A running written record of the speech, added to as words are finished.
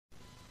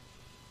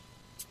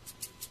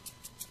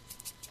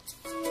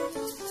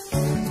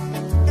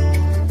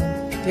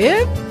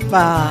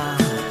Epa.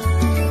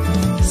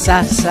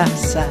 Sa.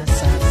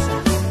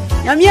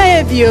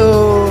 Yamia ebio.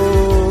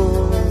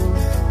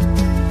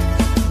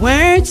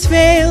 Words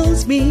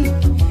fails me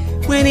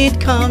when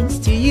it comes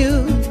to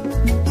you.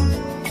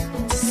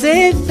 To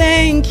say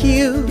thank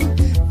you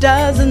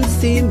doesn't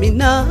seem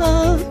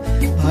enough.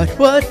 But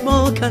what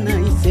more can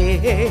I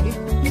say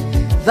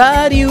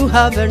that you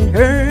haven't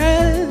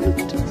heard?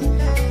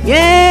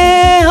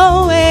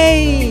 Yehowa,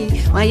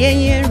 my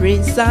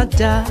earrings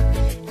sada.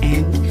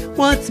 And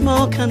what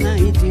more can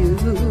I do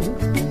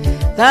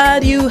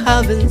that you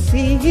haven't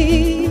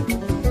seen?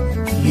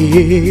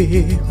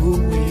 Yehowa,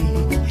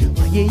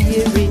 my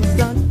earrings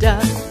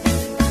sada.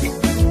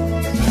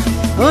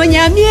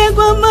 Onyame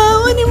aguama,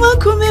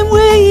 onimakume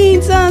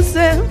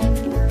ahintasεm.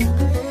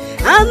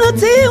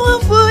 Anotewa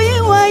for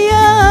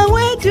Yehowa,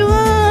 where do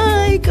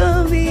I go?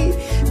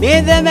 May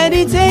the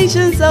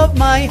meditations of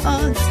my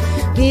heart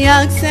be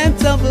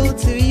acceptable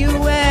to you,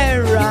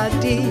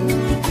 Eradi.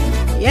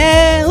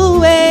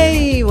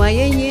 Yehowa, why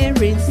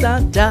earrings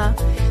sada.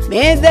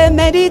 May the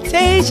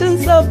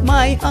meditations of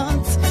my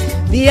heart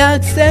be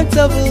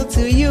acceptable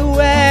to you,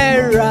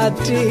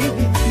 Eradi.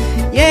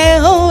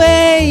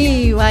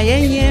 Yehowa, why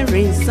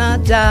earrings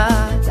sada.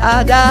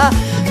 Da.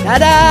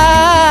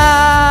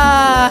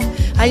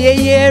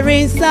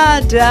 Earrings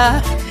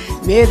sada.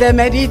 May the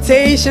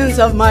meditations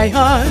of my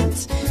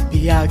heart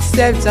be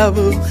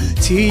acceptable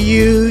to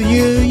you.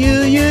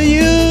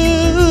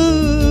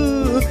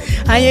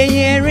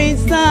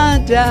 Earrings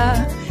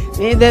sada.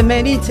 May the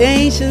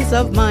meditations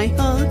of my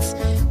heart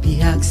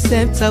be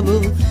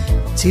acceptable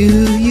to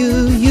you.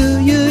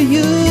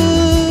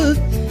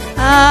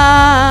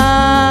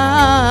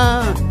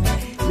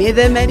 May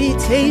the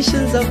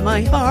meditations of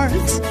my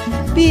heart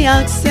be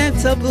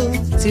acceptable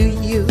to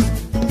you.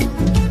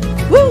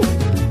 Woo!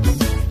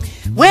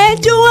 Where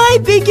do I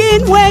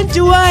begin? Where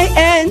do I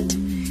end?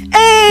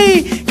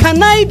 Hey,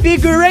 can I be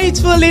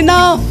grateful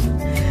enough?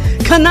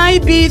 Can I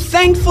be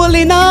thankful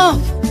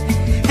enough?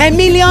 A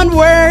million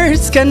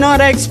words cannot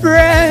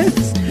express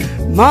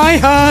my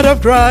heart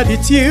of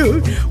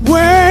gratitude.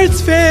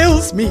 Words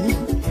fails me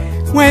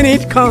when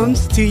it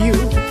comes to you.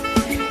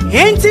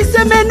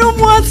 Ahintasεm,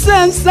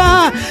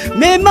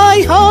 may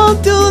my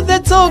heart do the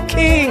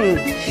talking.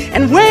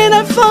 And when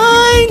I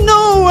find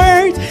no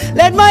words,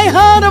 let my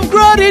heart of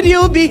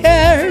gratitude be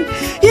heard.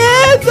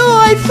 Yeah, though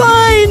I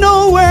find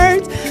no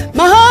words,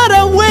 my heart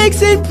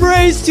awakes in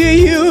praise to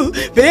you.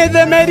 May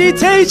the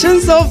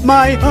meditations of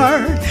my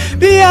heart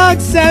be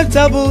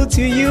acceptable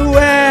to you,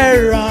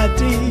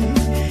 Eradi.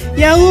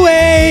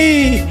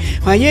 Yahweh,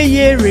 my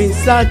earrings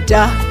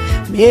sada.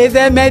 May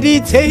the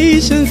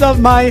meditations of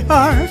my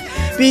heart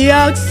be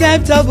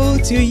acceptable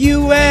to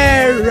you,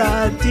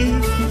 Eradi.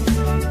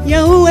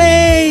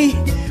 Yahweh,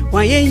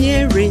 my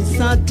earrings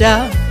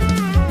sada.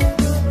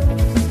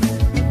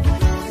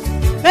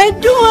 Where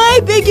do I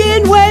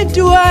begin? Where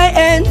do I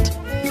end?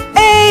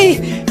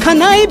 Hey,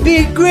 can I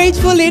be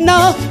grateful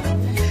enough?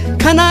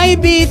 Can I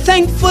be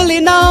thankful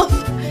enough?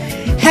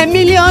 A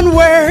million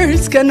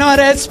words cannot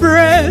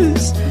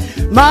express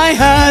my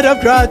heart of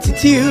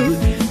gratitude.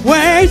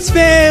 Words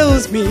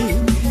fails me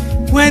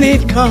when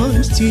it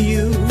comes to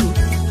you.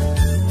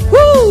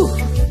 Woo!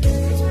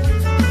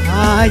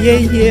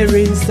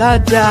 Earrings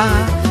sada.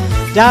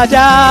 Da.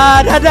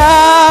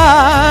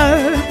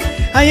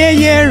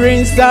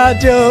 Earrings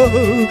sada.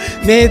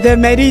 May the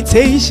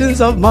meditations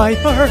of my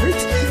heart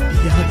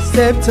be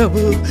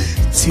acceptable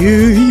to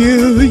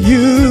you.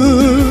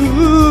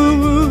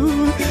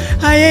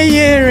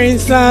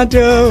 Earrings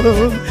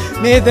sada.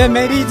 May the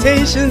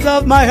meditations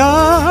of my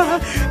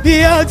heart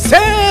be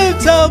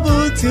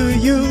acceptable to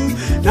you.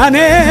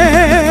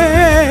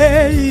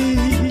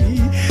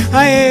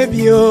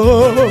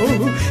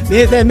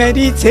 May the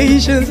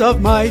meditations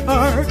of my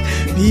heart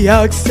be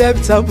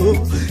acceptable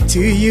to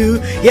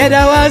you. Yet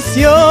I was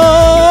yours.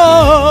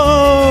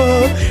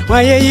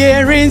 My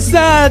earrings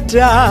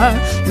sada.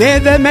 May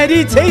the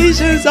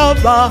meditations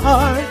of my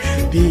heart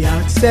be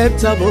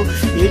acceptable.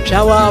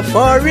 Ichawa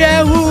for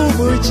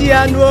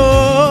Yehubuchiano.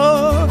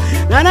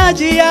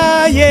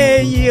 Nanajia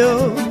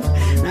yeyo.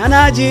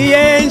 Nanaji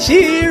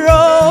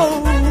enshiro.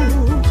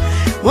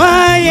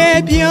 Why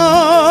ebyo.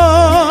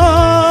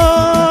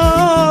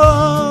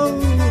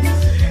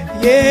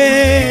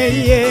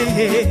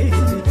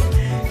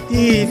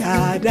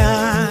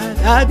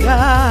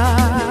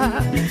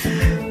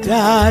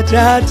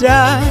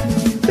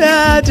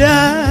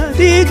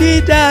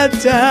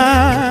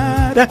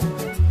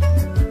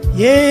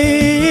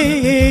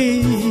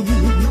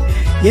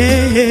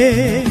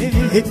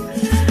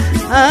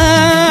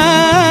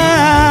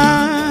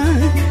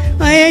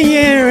 My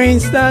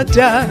earrings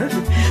sada.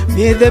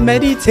 May the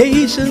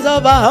meditations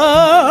of our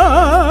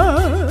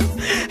heart